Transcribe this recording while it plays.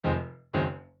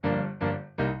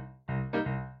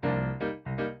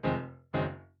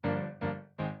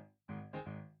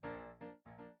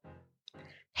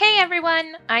Hey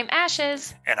everyone, I'm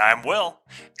Ashes. And I'm Will.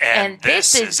 And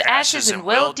this is Ashes and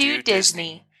Will Do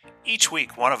Disney. Each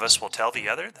week, one of us will tell the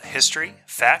other the history,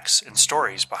 facts, and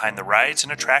stories behind the rides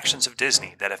and attractions of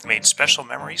Disney that have made special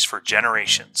memories for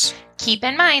generations. Keep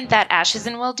in mind that Ashes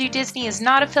and Will Do Disney is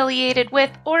not affiliated with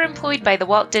or employed by the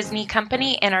Walt Disney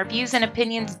Company, and our views and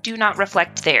opinions do not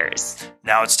reflect theirs.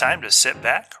 Now it's time to sit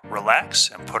back,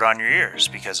 relax, and put on your ears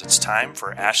because it's time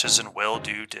for Ashes and Will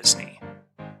Do Disney.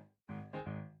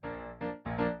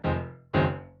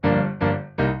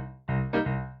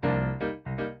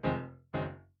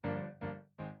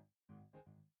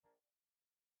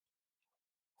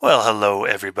 Well, hello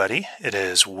everybody. It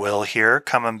is Will here,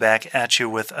 coming back at you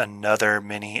with another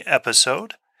mini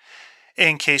episode.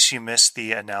 In case you missed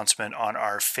the announcement on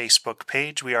our Facebook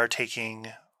page, we are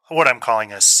taking what I'm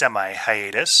calling a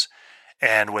semi-hiatus.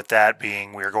 And with that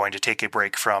being, we're going to take a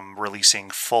break from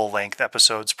releasing full-length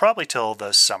episodes probably till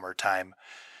the summertime.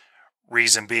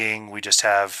 Reason being, we just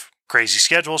have crazy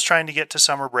schedules trying to get to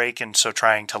summer break, and so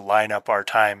trying to line up our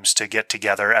times to get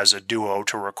together as a duo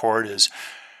to record is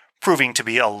proving to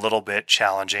be a little bit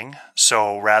challenging.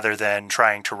 So rather than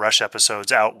trying to rush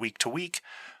episodes out week to week,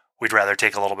 we'd rather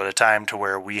take a little bit of time to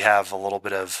where we have a little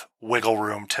bit of wiggle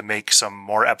room to make some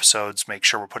more episodes, make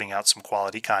sure we're putting out some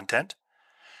quality content.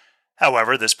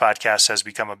 However, this podcast has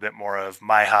become a bit more of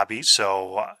my hobby,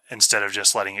 so instead of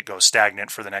just letting it go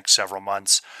stagnant for the next several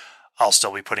months, I'll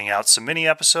still be putting out some mini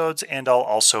episodes, and I'll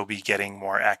also be getting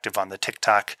more active on the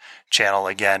TikTok channel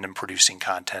again and producing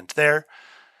content there.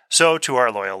 So to our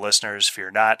loyal listeners,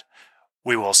 fear not,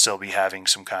 we will still be having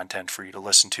some content for you to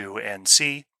listen to and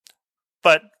see,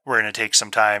 but we're going to take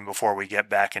some time before we get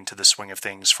back into the swing of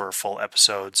things for full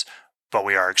episodes, but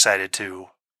we are excited to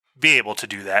be able to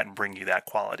do that and bring you that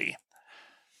quality.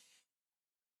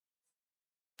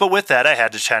 But with that, I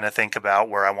had to kind of think about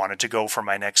where I wanted to go for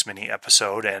my next mini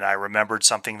episode, and I remembered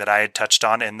something that I had touched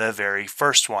on in the very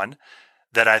first one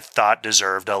that I thought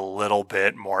deserved a little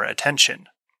bit more attention.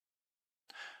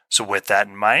 So with that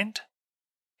in mind,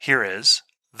 here is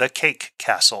the Cake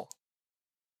Castle.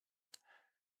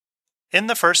 In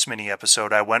the first mini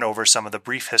episode, I went over some of the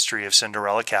brief history of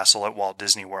Cinderella Castle at Walt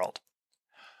Disney World.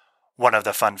 One of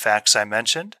the fun facts I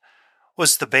mentioned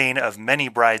was the bane of many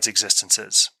brides'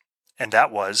 existences, and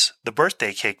that was the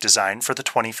birthday cake design for the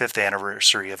 25th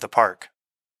anniversary of the park.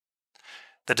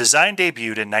 The design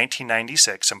debuted in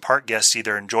 1996, and park guests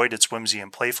either enjoyed its whimsy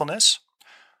and playfulness,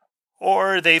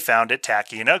 or they found it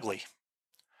tacky and ugly.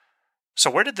 So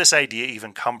where did this idea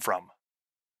even come from?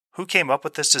 Who came up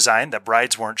with this design that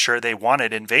brides weren't sure they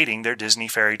wanted invading their Disney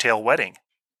fairy tale wedding?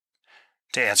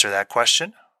 To answer that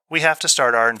question, we have to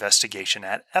start our investigation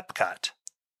at Epcot.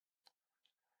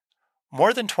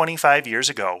 More than 25 years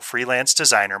ago, freelance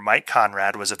designer Mike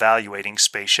Conrad was evaluating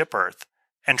Spaceship Earth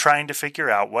and trying to figure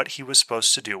out what he was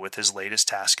supposed to do with his latest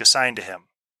task assigned to him.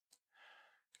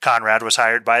 Conrad was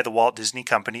hired by the Walt Disney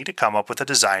Company to come up with a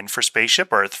design for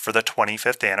Spaceship Earth for the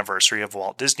 25th anniversary of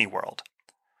Walt Disney World.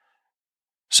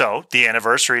 So, the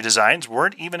anniversary designs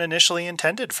weren't even initially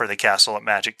intended for the castle at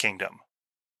Magic Kingdom.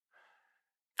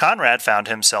 Conrad found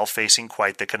himself facing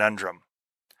quite the conundrum.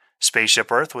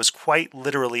 Spaceship Earth was quite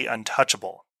literally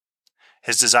untouchable.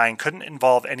 His design couldn't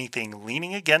involve anything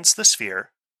leaning against the sphere,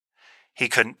 he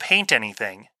couldn't paint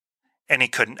anything, and he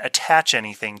couldn't attach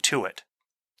anything to it.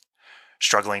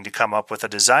 Struggling to come up with a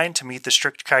design to meet the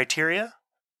strict criteria,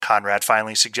 Conrad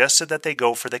finally suggested that they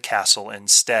go for the castle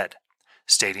instead,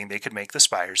 stating they could make the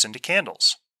spires into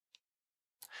candles.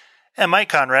 And Mike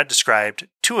Conrad described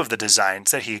two of the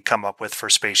designs that he had come up with for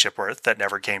Spaceship Earth that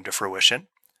never came to fruition.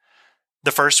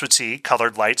 The first would see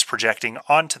colored lights projecting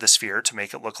onto the sphere to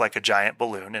make it look like a giant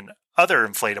balloon, and other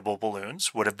inflatable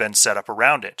balloons would have been set up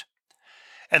around it.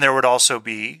 And there would also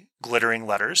be glittering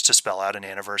letters to spell out an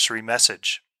anniversary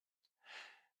message.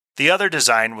 The other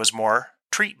design was more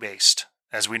treat-based.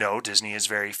 As we know, Disney is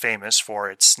very famous for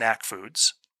its snack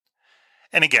foods.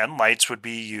 And again, lights would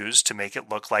be used to make it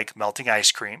look like melting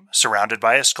ice cream, surrounded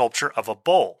by a sculpture of a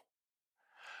bowl.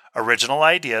 Original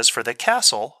ideas for the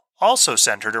castle also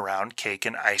centered around cake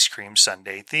and ice cream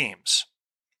sundae themes.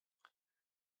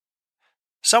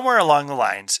 Somewhere along the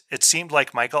lines, it seemed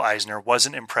like Michael Eisner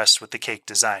wasn't impressed with the cake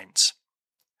designs.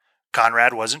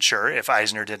 Conrad wasn't sure if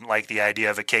Eisner didn't like the idea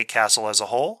of a cake castle as a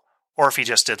whole, or if he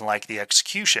just didn't like the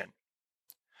execution.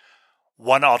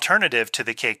 One alternative to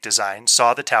the cake design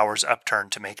saw the towers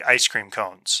upturned to make ice cream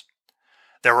cones.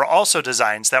 There were also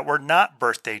designs that were not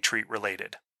birthday treat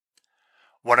related.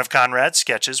 One of Conrad's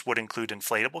sketches would include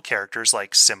inflatable characters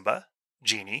like Simba,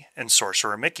 Genie, and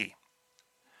Sorcerer Mickey.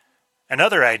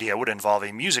 Another idea would involve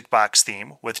a music box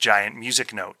theme with giant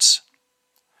music notes.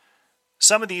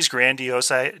 Some of these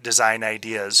grandiose design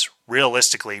ideas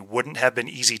realistically wouldn't have been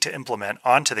easy to implement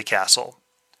onto the castle.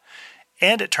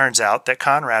 And it turns out that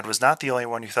Conrad was not the only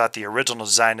one who thought the original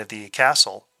design of the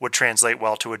castle would translate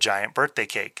well to a giant birthday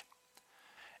cake.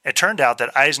 It turned out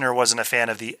that Eisner wasn't a fan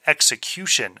of the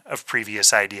execution of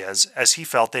previous ideas, as he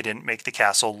felt they didn't make the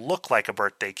castle look like a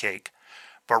birthday cake,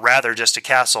 but rather just a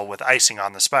castle with icing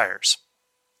on the spires.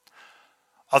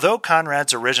 Although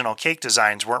Conrad's original cake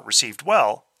designs weren't received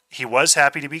well, he was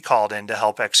happy to be called in to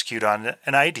help execute on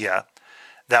an idea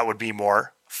that would be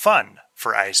more fun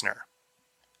for Eisner.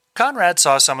 Conrad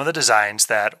saw some of the designs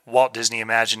that Walt Disney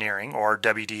Imagineering, or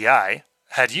WDI,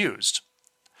 had used.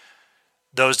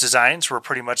 Those designs were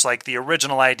pretty much like the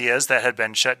original ideas that had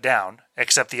been shut down,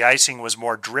 except the icing was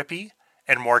more drippy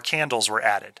and more candles were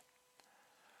added.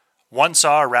 One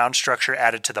saw a round structure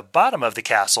added to the bottom of the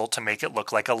castle to make it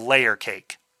look like a layer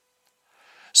cake.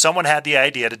 Someone had the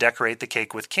idea to decorate the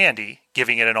cake with candy,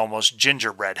 giving it an almost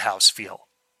gingerbread house feel.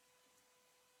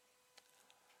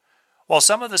 While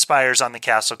some of the spires on the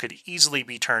castle could easily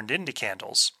be turned into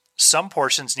candles, some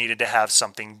portions needed to have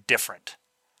something different.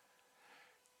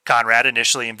 Conrad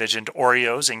initially envisioned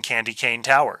Oreos and candy cane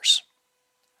towers.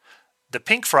 The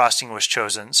pink frosting was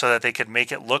chosen so that they could make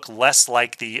it look less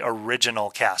like the original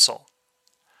castle.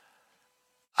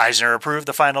 Eisner approved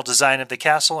the final design of the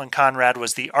castle, and Conrad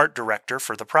was the art director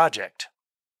for the project.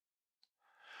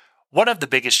 One of the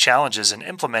biggest challenges in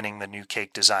implementing the new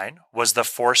cake design was the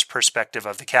forced perspective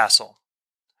of the castle.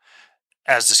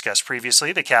 As discussed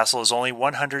previously, the castle is only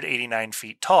 189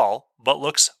 feet tall, but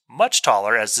looks much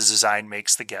taller as the design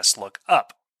makes the guests look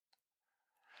up.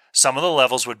 Some of the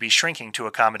levels would be shrinking to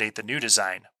accommodate the new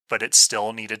design, but it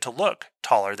still needed to look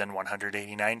taller than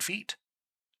 189 feet.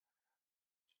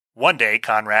 One day,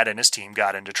 Conrad and his team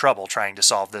got into trouble trying to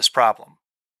solve this problem.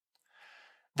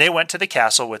 They went to the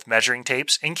castle with measuring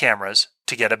tapes and cameras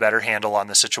to get a better handle on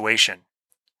the situation.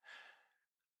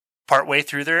 Partway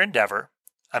through their endeavor,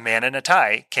 a man in a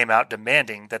tie came out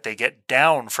demanding that they get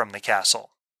down from the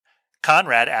castle.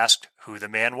 Conrad asked who the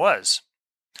man was.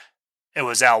 It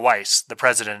was Al Weiss, the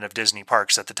president of Disney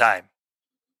Parks at the time.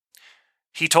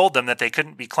 He told them that they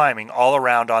couldn't be climbing all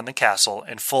around on the castle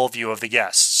in full view of the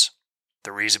guests.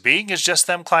 The reason being is just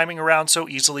them climbing around so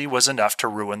easily was enough to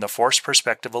ruin the forced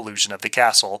perspective illusion of the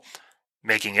castle,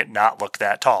 making it not look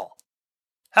that tall.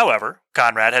 However,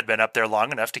 Conrad had been up there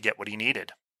long enough to get what he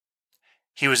needed.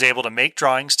 He was able to make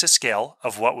drawings to scale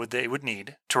of what they would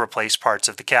need to replace parts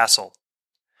of the castle.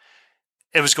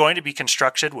 It was going to be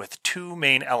constructed with two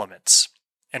main elements,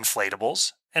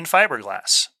 inflatables and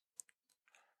fiberglass.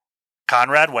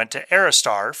 Conrad went to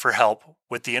Aerostar for help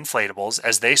with the inflatables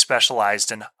as they specialized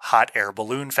in hot air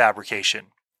balloon fabrication.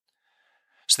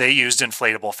 So they used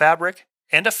inflatable fabric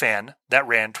and a fan that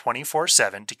ran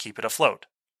 24/7 to keep it afloat,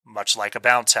 much like a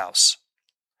bounce house.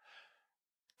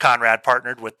 Conrad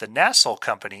partnered with the Nassau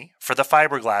Company for the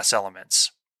fiberglass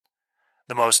elements,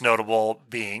 the most notable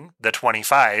being the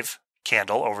 25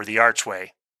 candle over the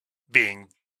archway, being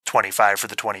 25 for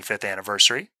the 25th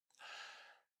anniversary.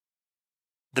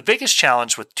 The biggest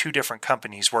challenge with two different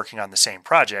companies working on the same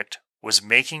project was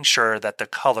making sure that the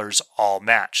colors all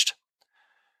matched.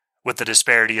 With the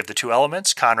disparity of the two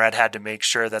elements, Conrad had to make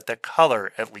sure that the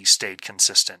color at least stayed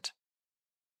consistent.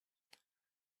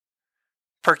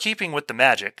 Per keeping with the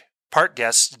magic, park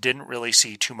guests didn't really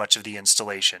see too much of the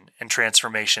installation and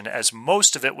transformation as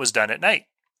most of it was done at night.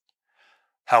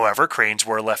 However, cranes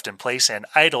were left in place and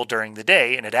idle during the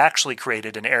day, and it actually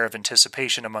created an air of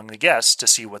anticipation among the guests to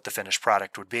see what the finished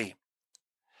product would be.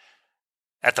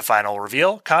 At the final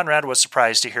reveal, Conrad was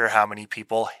surprised to hear how many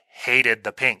people hated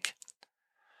the pink.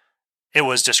 It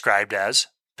was described as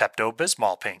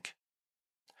Pepto-Bismol pink.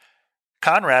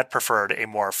 Conrad preferred a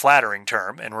more flattering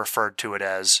term and referred to it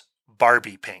as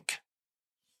Barbie pink.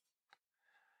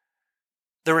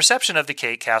 The reception of the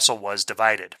cake castle was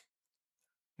divided.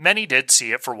 Many did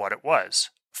see it for what it was,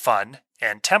 fun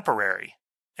and temporary,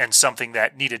 and something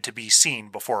that needed to be seen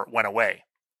before it went away.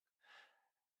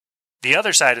 The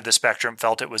other side of the spectrum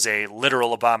felt it was a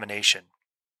literal abomination.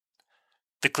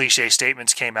 The cliché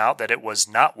statements came out that it was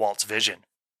not Walt's vision.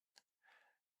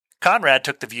 Conrad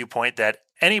took the viewpoint that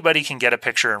anybody can get a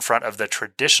picture in front of the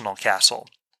traditional castle,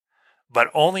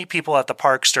 but only people at the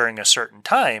parks during a certain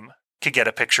time could get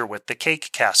a picture with the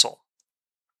cake castle.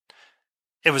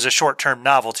 It was a short-term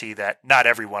novelty that not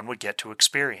everyone would get to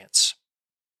experience.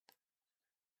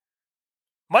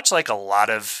 Much like a lot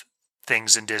of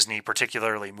things in Disney,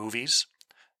 particularly movies,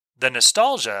 the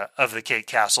nostalgia of the cake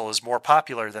castle is more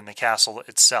popular than the castle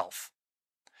itself.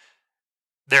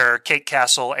 There are Cake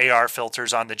Castle AR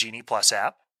filters on the Genie Plus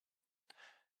app.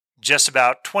 Just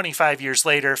about 25 years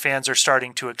later, fans are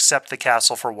starting to accept the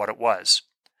castle for what it was,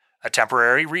 a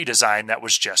temporary redesign that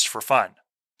was just for fun.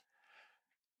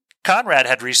 Conrad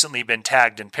had recently been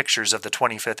tagged in pictures of the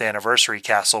 25th anniversary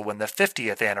castle when the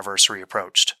 50th anniversary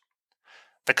approached.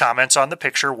 The comments on the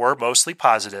picture were mostly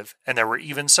positive, and there were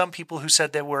even some people who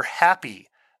said they were happy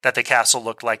that the castle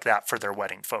looked like that for their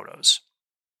wedding photos.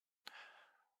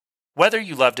 Whether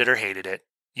you loved it or hated it,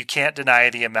 you can't deny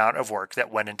the amount of work that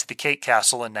went into the Kate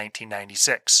Castle in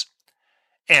 1996.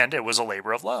 And it was a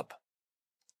labor of love.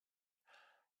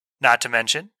 Not to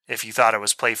mention, if you thought it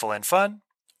was playful and fun,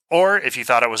 or if you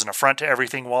thought it was an affront to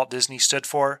everything Walt Disney stood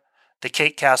for, the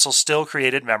Kate Castle still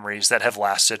created memories that have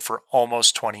lasted for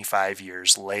almost 25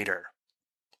 years later.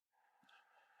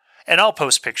 And I'll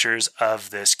post pictures of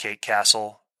this Kate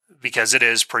Castle because it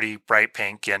is pretty bright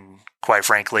pink, and quite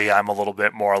frankly, I'm a little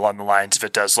bit more along the lines of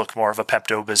it does look more of a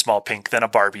Pepto-Bismol pink than a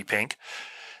Barbie pink.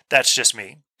 That's just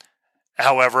me.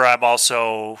 However, I'm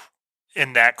also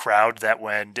in that crowd that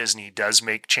when Disney does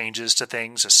make changes to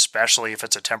things, especially if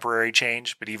it's a temporary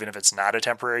change, but even if it's not a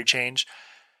temporary change,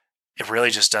 it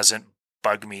really just doesn't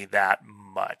bug me that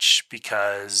much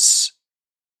because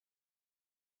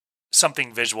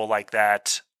something visual like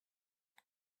that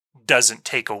doesn't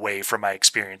take away from my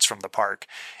experience from the park,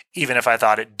 even if I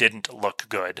thought it didn't look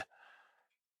good.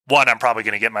 One, I'm probably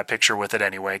going to get my picture with it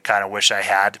anyway. Kind of wish I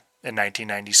had in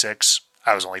 1996.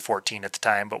 I was only 14 at the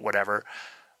time, but whatever.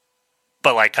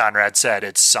 But like Conrad said,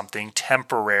 it's something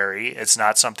temporary. It's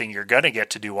not something you're going to get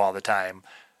to do all the time.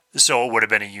 So it would have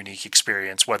been a unique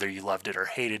experience whether you loved it or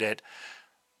hated it.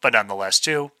 But nonetheless,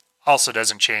 too, also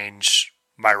doesn't change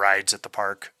my rides at the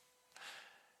park.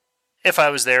 If I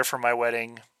was there for my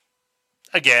wedding,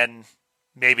 again,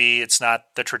 maybe it's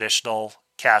not the traditional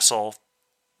castle,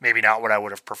 maybe not what I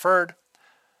would have preferred,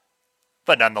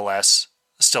 but nonetheless,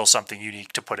 still something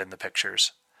unique to put in the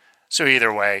pictures. So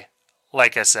either way,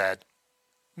 like I said,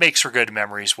 makes for good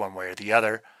memories one way or the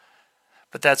other.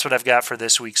 But that's what I've got for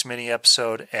this week's mini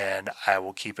episode, and I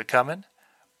will keep it coming.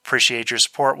 Appreciate your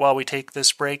support while we take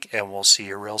this break, and we'll see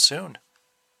you real soon.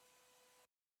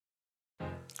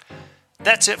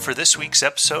 That's it for this week's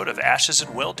episode of Ashes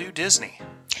and Will Do Disney.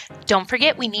 Don't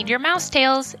forget, we need your mouse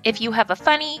tales. If you have a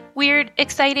funny, weird,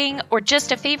 exciting, or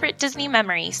just a favorite Disney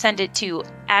memory, send it to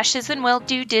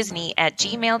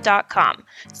ashesandwilldodisney@gmail.com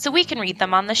so we can read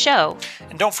them on the show.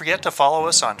 And don't forget to follow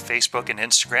us on Facebook and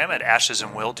Instagram at Ashes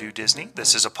and Will Do Disney.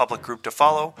 This is a public group to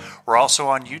follow. We're also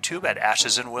on YouTube at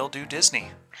Ashes and Will Do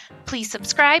Disney. Please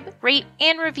subscribe, rate,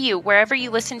 and review wherever you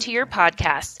listen to your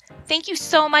podcasts. Thank you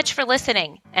so much for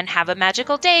listening, and have a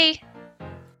magical day.